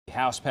The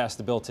House passed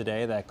the bill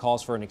today that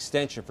calls for an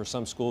extension for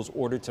some schools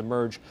ordered to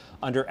merge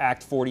under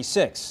Act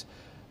 46.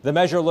 The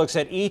measure looks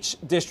at each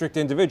district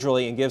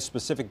individually and gives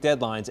specific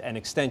deadlines and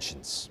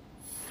extensions.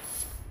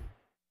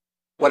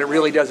 What it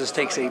really does is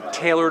takes a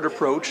tailored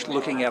approach,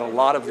 looking at a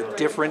lot of the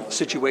different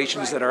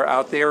situations that are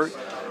out there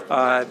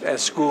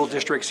as school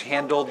districts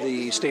handle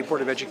the State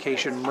Board of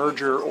Education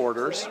merger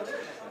orders,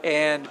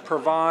 and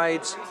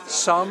provides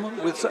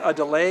some with a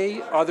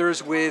delay,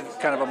 others with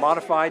kind of a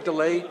modified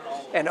delay,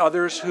 and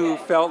others who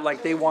felt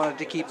like they wanted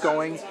to keep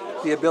going,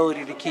 the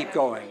ability to keep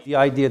going. The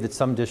idea that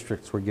some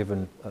districts were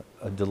given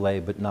a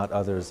delay but not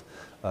others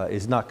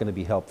is not going to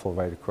be helpful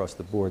right across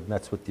the board, and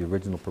that's what the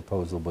original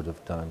proposal would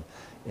have done.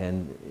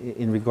 And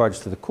in regards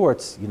to the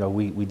courts, you know,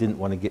 we didn't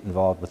want to get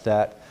involved with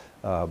that.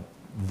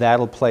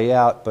 That'll play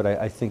out, but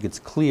I think it's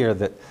clear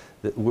that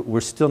we're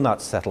still not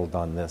settled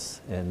on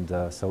this, and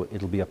so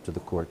it'll be up to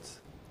the courts.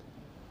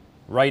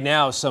 Right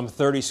now, some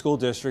 30 school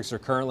districts are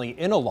currently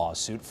in a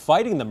lawsuit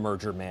fighting the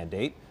merger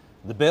mandate.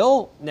 The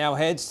bill now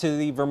heads to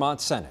the Vermont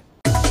Senate.